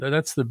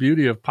That's the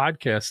beauty of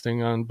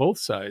podcasting on both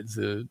sides.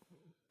 The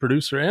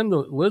producer and the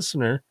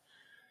listener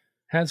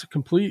has a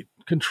complete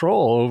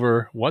control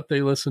over what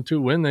they listen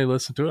to, when they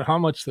listen to it, how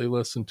much they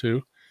listen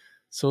to.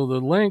 So the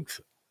length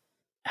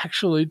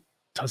actually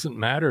doesn't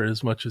matter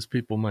as much as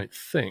people might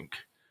think.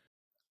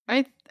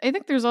 I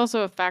think there's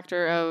also a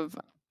factor of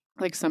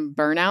like some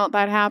burnout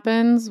that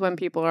happens when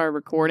people are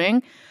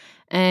recording.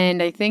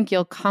 And I think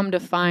you'll come to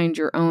find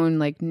your own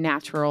like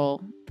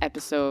natural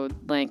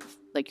episode length,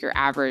 like your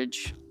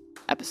average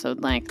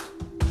episode length.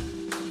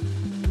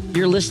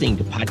 You're listening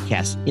to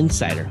Podcast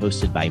Insider,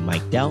 hosted by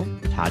Mike Dell,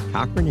 Todd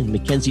Cochran, and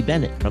Mackenzie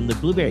Bennett from the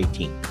Blueberry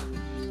team,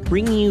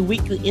 bringing you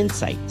weekly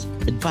insights,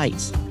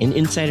 advice, and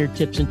insider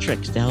tips and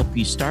tricks to help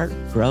you start,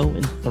 grow,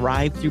 and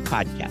thrive through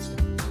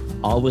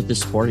podcasting, all with the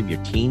support of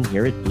your team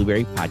here at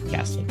Blueberry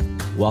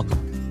Podcasting.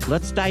 Welcome.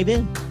 Let's dive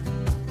in.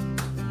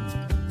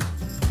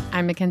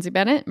 I'm Mackenzie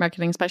Bennett,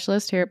 marketing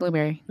specialist here at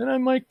Blueberry. And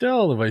I'm Mike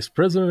Dell, the vice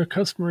president of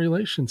customer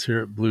relations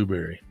here at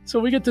Blueberry. So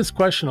we get this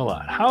question a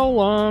lot. How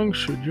long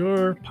should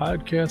your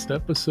podcast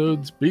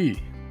episodes be?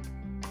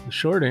 The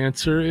short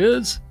answer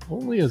is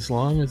only as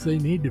long as they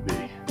need to be.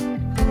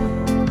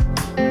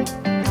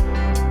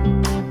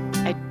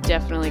 I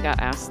definitely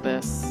got asked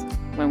this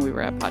when we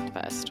were at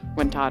PodFest,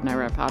 when Todd and I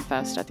were at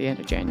PodFest at the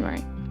end of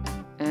January.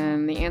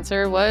 And the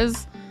answer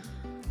was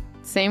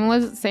same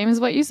as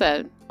what you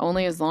said,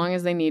 only as long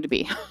as they need to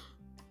be.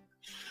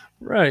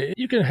 Right.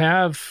 You can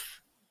have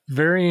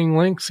varying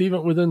lengths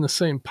even within the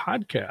same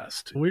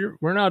podcast.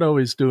 We're not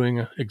always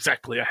doing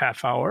exactly a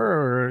half hour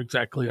or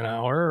exactly an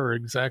hour or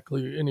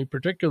exactly any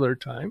particular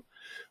time.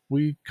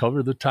 We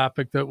cover the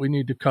topic that we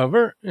need to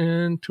cover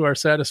and to our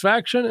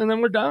satisfaction, and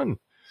then we're done.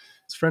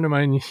 A friend of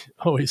mine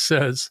always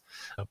says,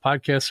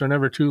 podcasts are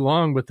never too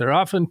long, but they're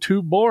often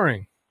too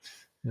boring.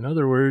 In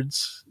other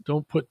words,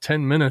 don't put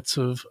 10 minutes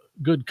of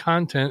good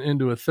content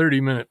into a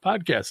 30-minute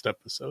podcast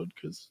episode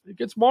because it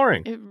gets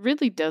boring. It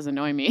really does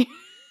annoy me.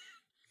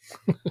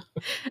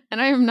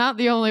 And I am not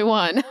the only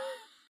one.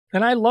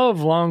 And I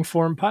love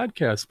long-form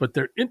podcasts, but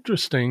they're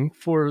interesting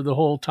for the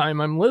whole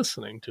time I'm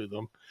listening to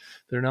them.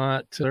 They're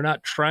not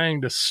trying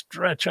to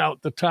stretch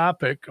out the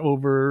topic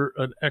over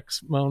an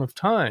X amount of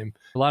time.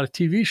 A lot of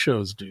TV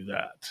shows do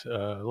that.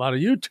 A lot of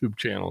YouTube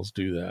channels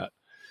do that.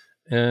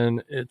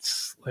 And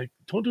it's like,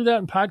 don't do that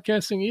in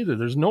podcasting either.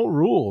 There's no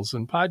rules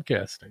in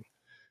podcasting.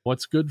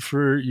 What's good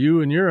for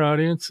you and your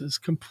audience is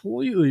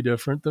completely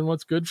different than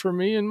what's good for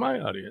me and my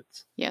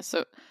audience. Yeah,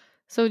 so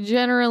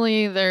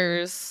generally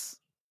there's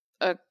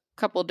a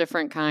couple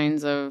different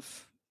kinds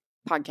of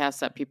podcasts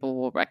that people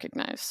will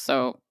recognize.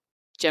 So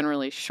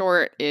generally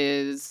short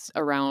is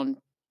around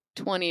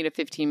 20 to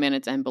 15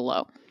 minutes and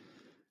below.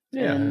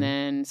 Yeah. And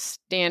then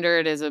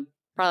standard is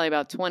probably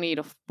about 20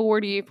 to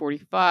 40,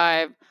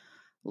 45.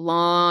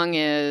 Long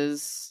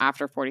is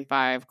after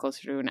 45,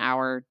 closer to an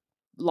hour,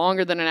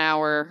 longer than an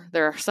hour.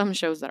 There are some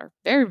shows that are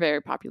very,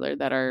 very popular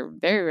that are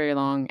very, very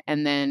long,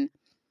 and then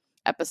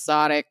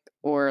episodic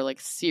or like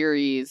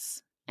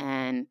series,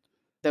 and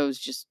those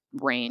just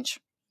range.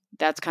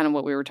 That's kind of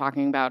what we were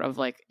talking about of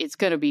like, it's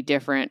going to be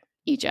different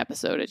each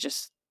episode. It's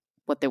just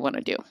what they want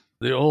to do.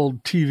 The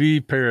old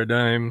TV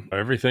paradigm,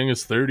 everything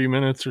is 30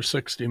 minutes or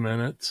 60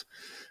 minutes.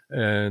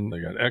 And they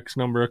got X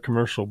number of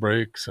commercial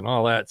breaks and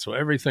all that. So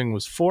everything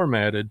was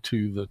formatted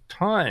to the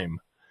time.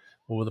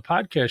 Well, with a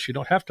podcast, you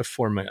don't have to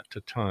format to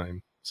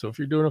time. So if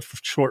you're doing a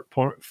short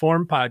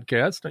form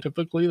podcast,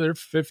 typically they're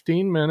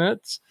 15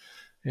 minutes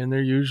and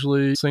they're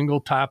usually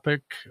single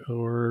topic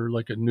or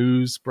like a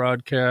news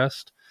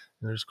broadcast.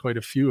 And there's quite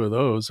a few of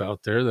those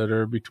out there that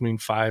are between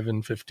 5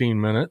 and 15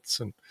 minutes.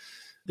 And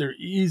they're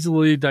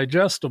easily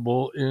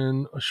digestible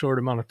in a short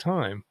amount of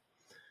time.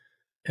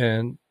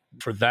 And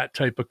for that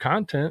type of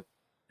content,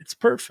 it's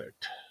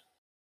perfect.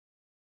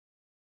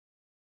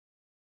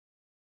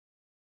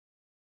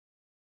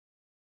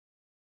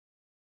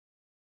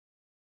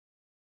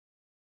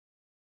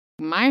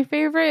 My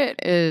favorite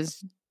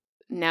is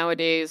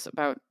nowadays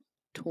about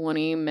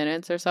 20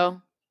 minutes or so,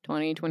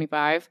 20,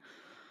 25.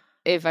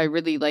 If I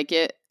really like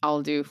it,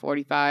 I'll do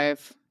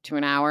 45 to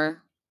an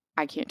hour.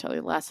 I can't tell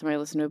you the last time I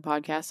listened to a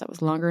podcast that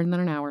was longer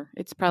than an hour.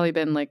 It's probably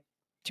been like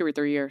 2 or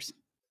 3 years.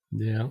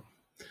 Yeah.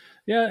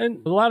 Yeah,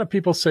 and a lot of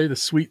people say the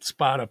sweet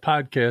spot of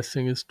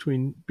podcasting is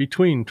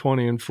between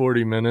 20 and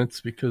 40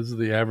 minutes because of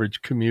the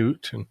average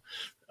commute and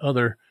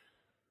other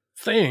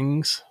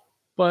things.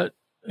 But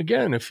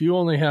again, if you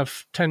only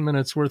have 10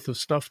 minutes worth of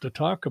stuff to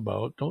talk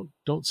about,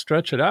 don't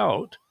stretch it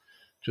out.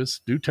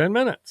 Just do 10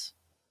 minutes.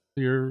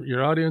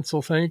 Your audience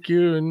will thank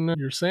you and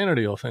your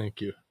sanity will thank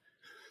you,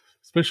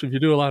 especially if you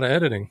do a lot of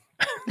editing.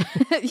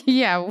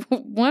 Yeah,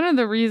 one of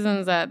the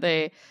reasons that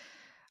they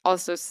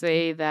also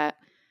say that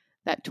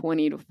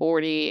 20 to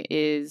 40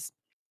 is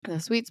the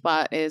sweet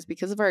spot is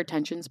because of our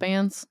attention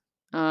spans,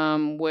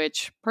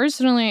 which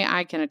personally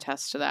I can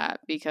attest to that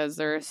because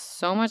there is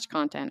so much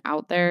content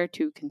out there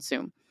to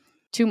consume.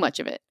 Too much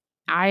of it.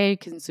 I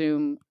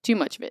consume too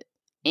much of it.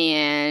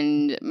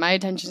 And my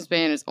attention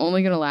span is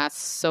only going to last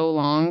so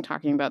long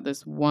talking about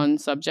this one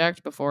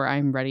subject before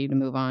I'm ready to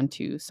move on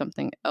to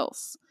something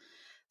else.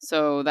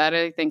 So that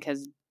I think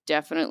has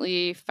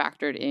definitely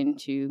factored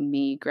into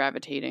me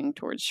gravitating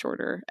towards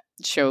shorter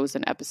shows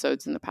and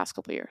episodes in the past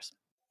couple of years.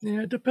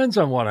 Yeah, it depends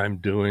on what I'm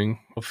doing.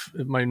 If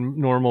my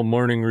normal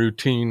morning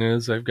routine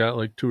is I've got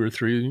like 2 or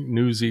 3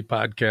 newsy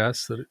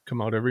podcasts that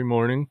come out every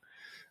morning.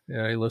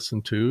 Yeah, I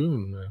listen to,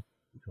 and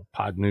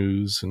Pod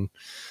News and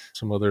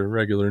some other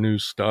regular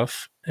news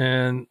stuff.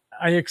 And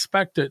I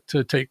expect it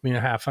to take me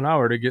a half an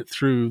hour to get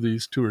through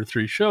these 2 or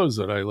 3 shows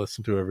that I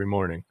listen to every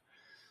morning.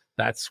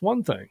 That's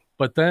one thing.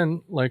 But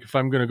then, like, if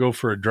I'm going to go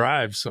for a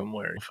drive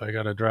somewhere, if I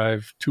got to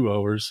drive 2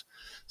 hours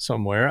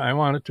somewhere, I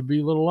want it to be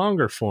a little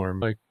longer form.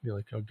 Like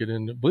I'll get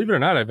into, believe it or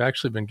not, I've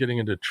actually been getting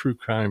into true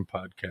crime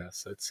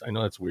podcasts. I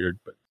know that's weird,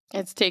 but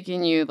it's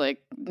taking you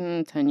like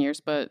 10 years,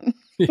 but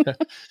yeah.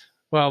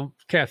 Well,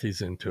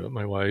 Kathy's into it,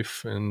 my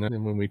wife, and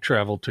when we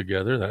travel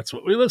together, that's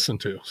what we listen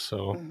to.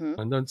 So,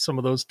 and then some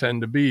of those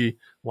tend to be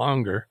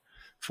longer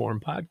form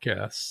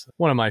podcasts.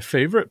 One of my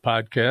favorite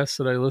podcasts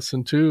that I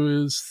listen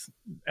to is,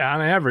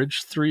 on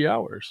average, 3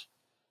 hours.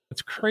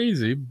 It's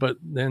crazy, but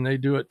then they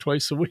do it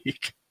twice a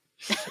week.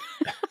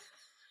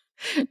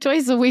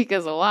 Twice a week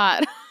is a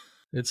lot.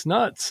 It's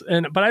nuts.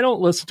 But I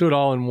don't listen to it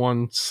all in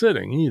one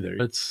sitting either.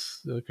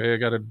 It's okay. I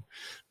got to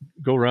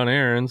go run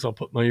errands. I'll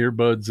put my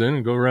earbuds in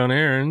and go run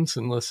errands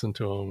and listen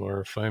to them.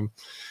 Or if I'm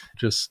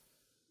just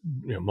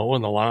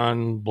mowing the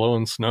lawn,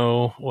 blowing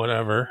snow,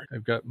 whatever,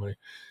 I've got my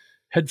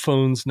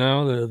headphones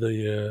now,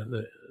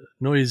 the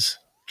noise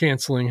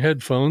canceling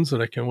headphones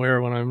that I can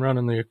wear when I'm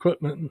running the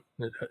equipment.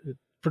 It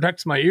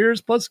protects my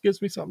ears, plus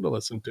gives me something to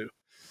listen to.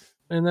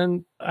 And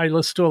then I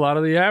listen to a lot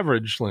of the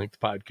average length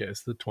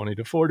podcasts, the 20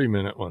 to 40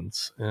 minute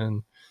ones.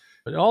 And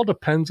it all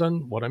depends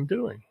on what I'm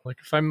doing. Like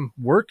if I'm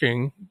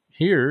working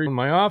here in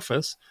my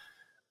office,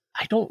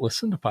 I don't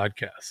listen to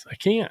podcasts. I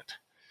can't,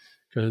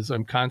 because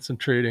I'm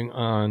concentrating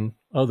on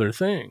other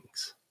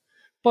things.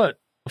 But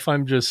if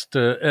I'm just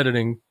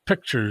editing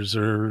pictures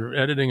or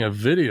editing a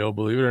video,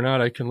 believe it or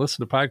not, I can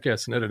listen to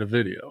podcasts and edit a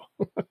video.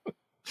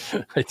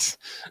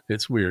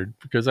 It's weird,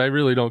 because I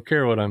really don't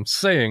care what I'm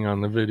saying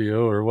on the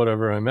video or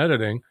whatever I'm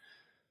editing.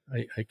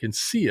 I can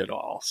see it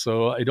all.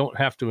 So I don't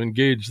have to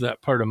engage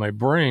that part of my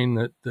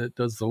brain that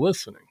does the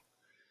listening.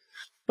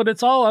 But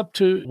it's all up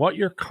to what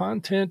your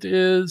content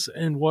is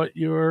and what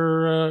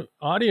your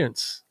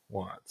audience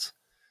wants.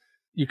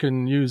 You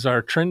can use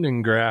our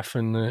trending graph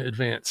in the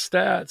advanced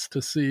stats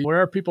to see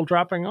where are people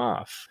dropping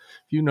off.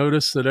 If you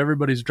notice that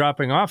everybody's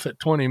dropping off at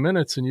 20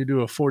 minutes and you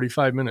do a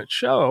 45-minute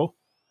show,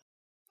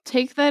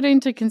 take that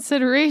into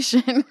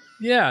consideration.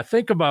 Yeah,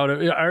 think about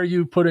it. Are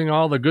you putting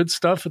all the good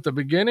stuff at the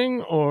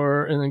beginning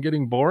and then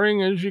getting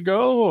boring as you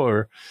go?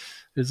 Or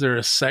is there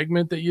a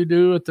segment that you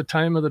do at the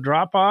time of the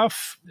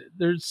drop-off?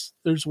 There's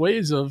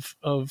ways of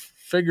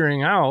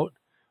figuring out.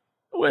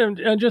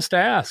 And just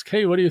ask,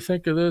 hey, what do you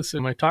think of this?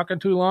 Am I talking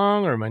too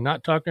long, or am I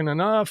not talking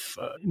enough?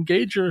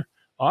 Engage your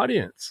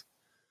audience.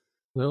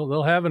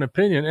 They'll have an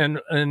opinion,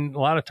 and a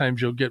lot of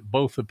times you'll get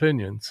both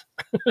opinions.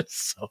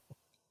 So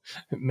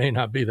it may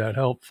not be that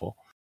helpful.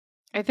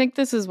 I think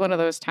this is one of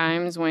those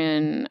times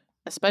when,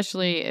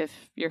 especially if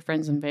your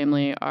friends and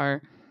family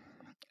are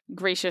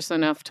gracious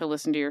enough to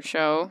listen to your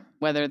show,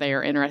 whether they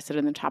are interested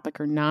in the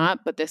topic or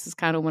not, but this is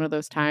kind of one of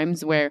those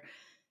times where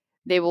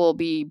they will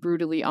be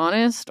brutally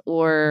honest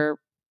or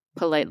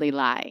politely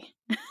lie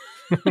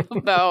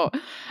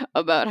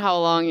about how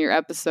long your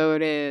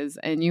episode is.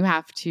 And you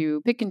have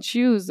to pick and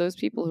choose those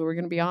people who are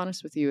going to be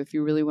honest with you if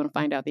you really want to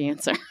find out the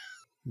answer.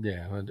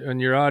 Yeah.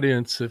 And your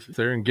audience, if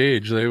they're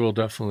engaged, they will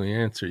definitely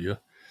answer you.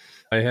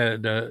 I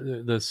had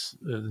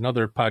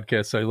another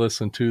podcast I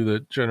listen to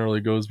that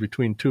generally goes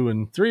between 2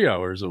 and 3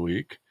 hours a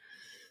week.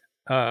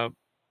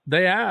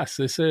 They ask,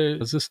 they say,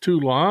 is this too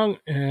long?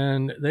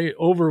 And they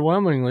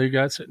overwhelmingly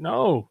got said,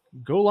 no,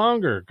 go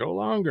longer.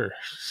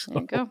 So.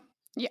 There you go.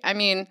 Yeah, I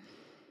mean,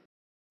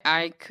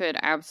 I could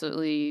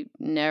absolutely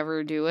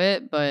never do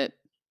it, but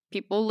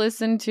people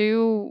listen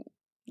to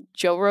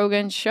Joe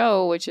Rogan's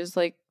show, which is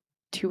like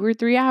 2 or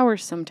 3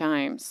 hours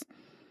sometimes.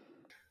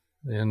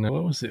 And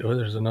what was it? Oh,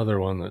 there's another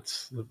one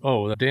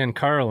Dan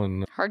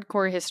Carlin.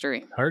 Hardcore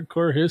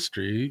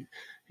History.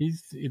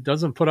 He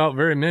doesn't put out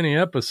very many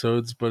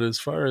episodes, but as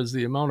far as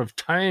the amount of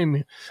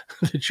time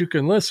that you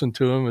can listen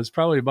to him is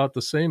probably about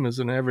the same as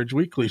an average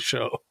weekly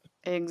show.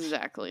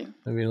 Exactly.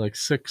 I mean, like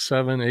 6,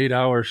 7, 8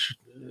 hour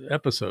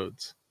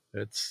episodes.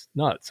 It's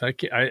nuts.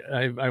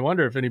 I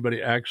wonder if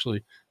anybody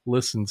actually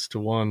listens to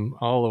one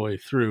all the way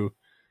through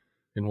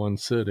in one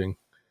sitting.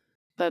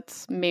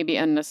 That's maybe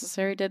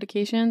unnecessary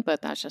dedication,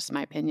 but that's just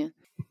my opinion.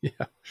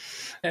 Yeah.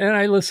 And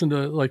I listen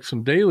to like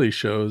some daily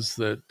shows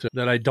that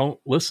I don't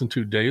listen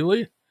to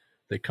daily.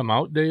 They come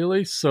out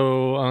daily.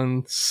 So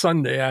on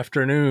Sunday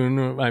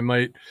afternoon, I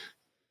might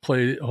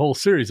play a whole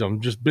series of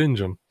them, just binge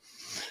them.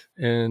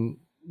 And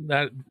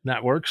that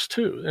works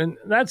too. And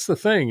that's the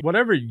thing.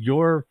 Whatever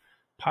your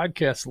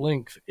podcast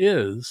length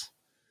is,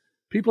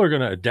 people are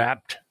going to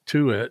adapt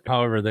to it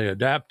however they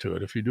adapt to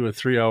it. If you do a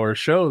 3-hour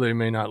show, they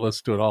may not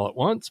listen to it all at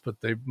once,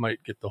 but they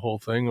might get the whole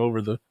thing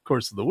over the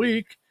course of the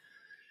week.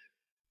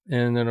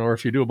 And then, or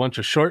if you do a bunch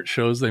of short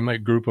shows, they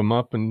might group them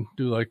up and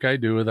do like I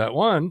do with that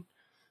one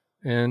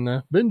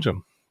and binge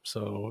them.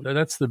 So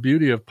that's the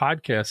beauty of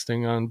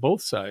podcasting on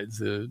both sides.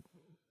 The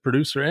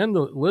producer and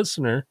the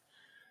listener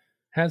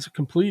has a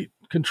complete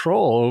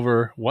control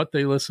over what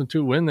they listen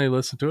to, when they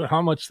listen to it,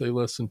 how much they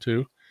listen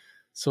to.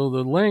 So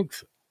the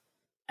length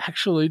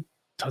actually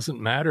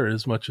doesn't matter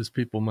as much as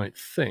people might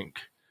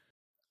think.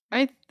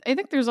 I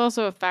think there's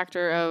also a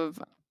factor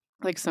of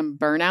like some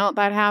burnout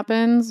that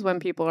happens when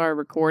people are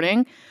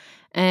recording.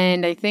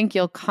 And I think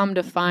you'll come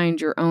to find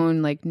your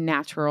own like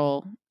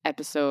natural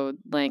episode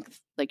length,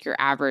 like your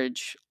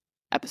average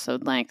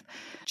episode length,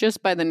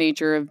 just by the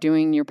nature of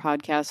doing your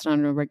podcast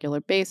on a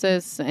regular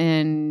basis.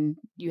 And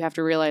you have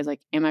to realize,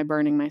 like, am I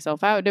burning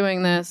myself out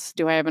doing this?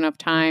 Do I have enough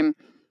time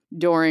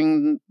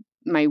during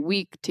my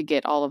week to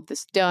get all of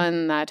this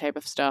done? That type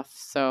of stuff.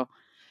 So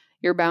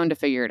you're bound to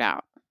figure it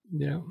out.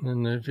 Yeah,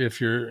 and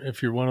if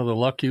you're one of the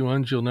lucky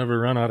ones, you'll never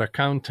run out of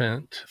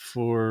content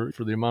for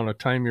the amount of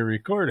time you're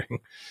recording.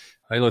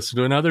 I listened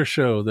to another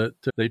show that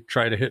they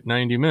try to hit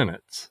 90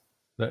 minutes.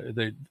 But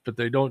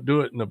they don't do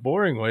it in a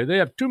boring way. They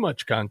have too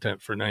much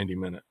content for 90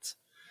 minutes.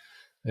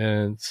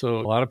 And so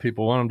a lot of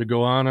people want them to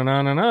go on and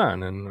on and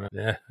on. And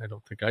I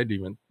don't think I'd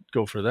even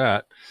go for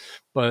that.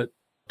 But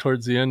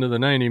towards the end of the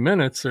 90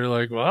 minutes, they're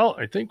like, well,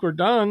 I think we're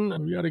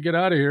done. We got to get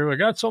out of here. We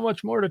got so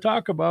much more to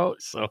talk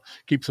about. So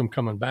keeps them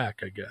coming back,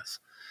 I guess.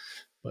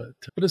 But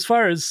as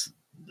far as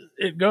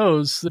it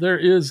goes, there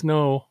is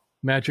no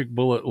magic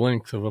bullet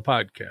length of a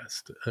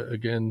podcast.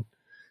 Again,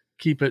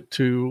 keep it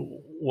to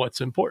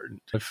what's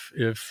important.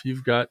 If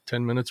you've got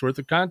 10 minutes worth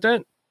of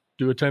content,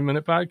 do a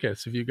 10-minute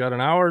podcast. If you've got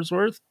an hour's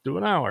worth, do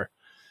an hour.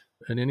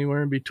 And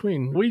anywhere in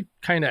between. We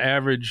kind of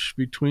average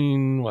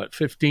between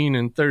 15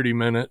 and 30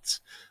 minutes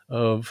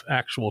of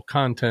actual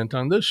content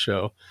on this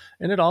show.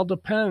 And it all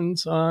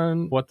depends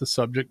on what the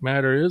subject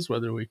matter is,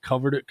 whether we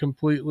covered it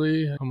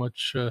completely, how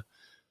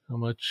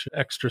much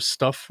extra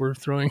stuff we're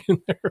throwing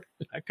in there,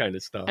 that kind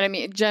of stuff. And I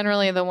mean,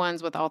 generally the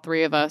ones with all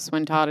three of us,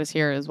 when Todd is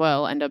here as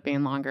well, end up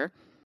being longer.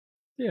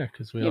 Yeah,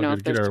 because we all got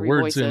to get our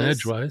words in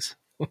edgewise.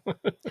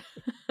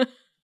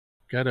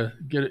 Got to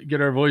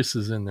get our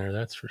voices in there,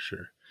 that's for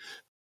sure.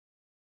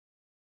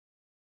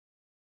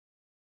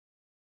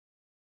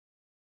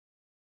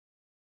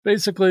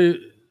 Basically,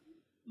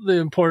 the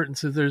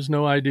importance is there's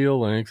no ideal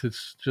length. It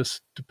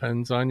just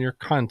depends on your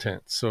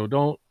content. So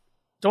don't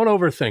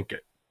overthink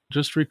it.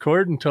 Just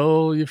record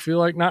until you feel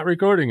like not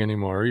recording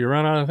anymore, or you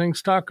run out of things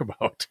to talk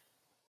about.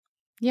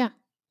 Yeah.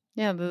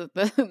 Yeah.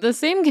 The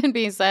same can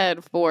be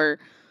said for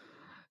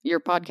your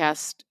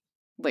podcast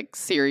like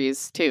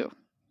series too.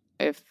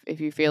 If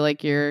you feel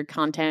like your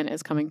content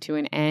is coming to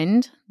an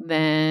end,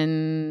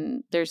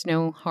 then there's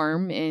no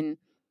harm in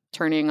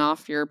turning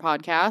off your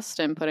podcast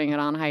and putting it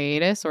on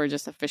hiatus or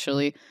just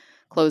officially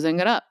closing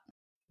it up.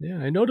 Yeah,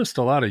 I noticed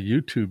a lot of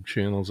YouTube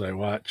channels I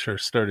watch are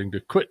starting to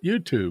quit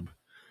YouTube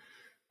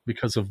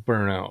because of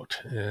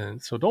burnout.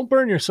 And so don't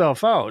burn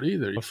yourself out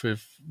either.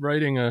 If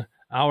writing an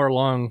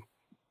hour-long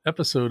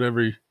episode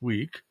every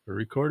week or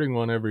recording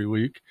one every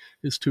week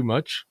is too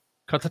much,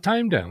 cut the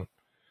time down.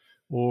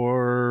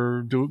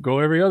 Or go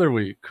every other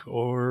week,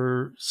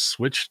 or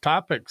switch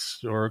topics,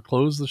 or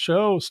close the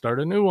show,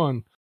 start a new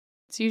one.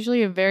 It's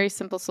usually a very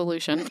simple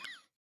solution.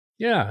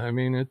 Yeah, I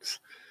mean, it's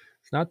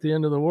not the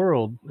end of the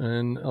world.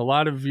 And a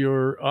lot of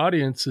your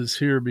audience is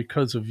here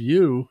because of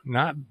you,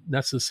 not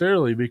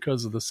necessarily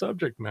because of the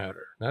subject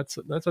matter. That's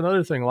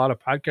another thing a lot of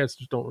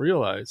podcasters don't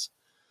realize,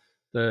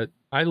 that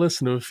I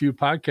listen to a few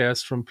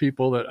podcasts from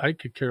people that I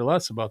could care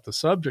less about the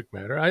subject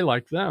matter. I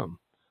like them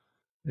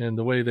and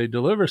the way they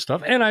deliver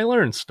stuff, and I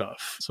learn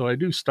stuff. So I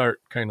do start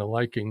kind of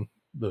liking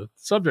the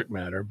subject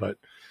matter, but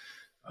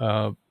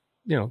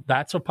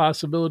that's a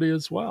possibility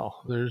as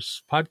well.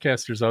 There's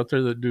podcasters out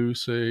there that do,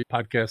 say,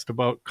 podcast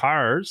about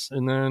cars,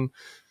 and then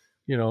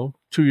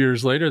 2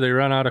 years later they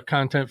run out of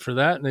content for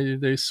that,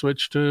 and they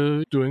switch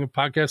to doing a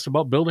podcast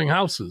about building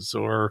houses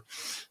or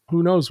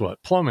who knows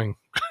what, plumbing.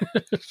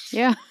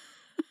 Yeah.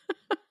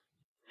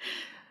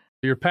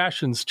 Your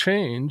passions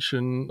change,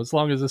 and as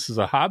long as this is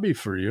a hobby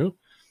for you,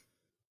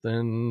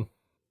 then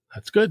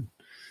that's good.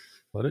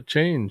 Let it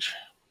change.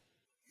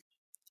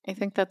 I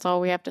think that's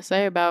all we have to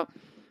say about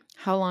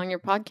how long your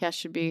podcast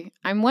should be.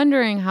 I'm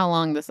wondering how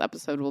long this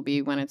episode will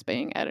be when it's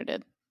being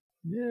edited.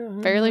 Yeah.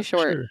 Fairly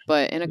short, sure.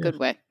 But in a good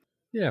way.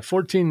 Yeah,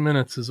 14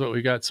 minutes is what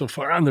we got so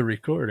far on the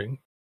recording.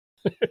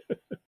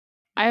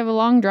 I have a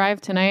long drive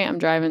tonight. I'm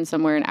driving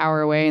somewhere an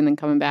hour away and then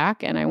coming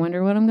back, and I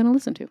wonder what I'm going to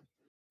listen to.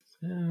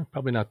 Yeah,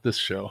 probably not this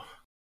show.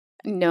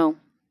 No,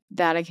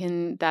 that I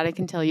can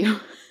tell you.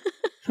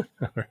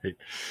 All right.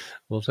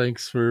 Well,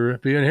 thanks for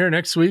being here.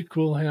 Next week,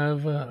 we'll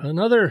have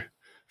another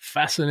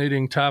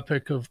fascinating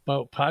topic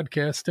about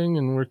podcasting,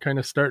 and we're kind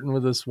of starting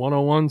with this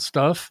 101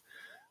 stuff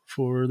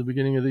for the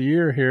beginning of the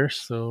year here.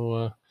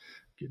 So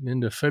getting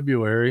into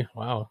February.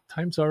 Wow,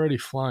 time's already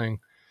flying.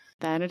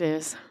 That it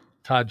is.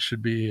 Todd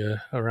should be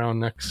around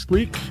next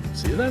week.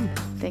 See you then.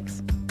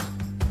 Thanks.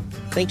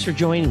 Thanks for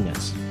joining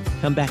us.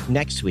 Come back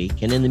next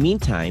week, and in the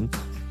meantime,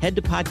 head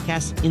to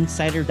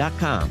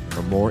podcastinsider.com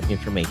for more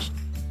information.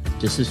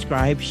 To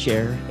subscribe,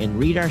 share, and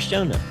read our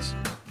show notes,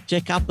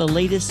 check out the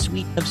latest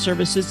suite of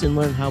services and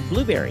learn how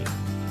Blueberry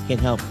can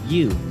help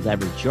you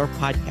leverage your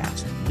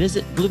podcast.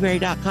 Visit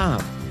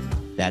blueberry.com.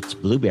 That's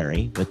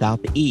Blueberry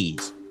without the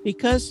E's,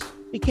 because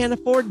we can't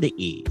afford the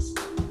E's.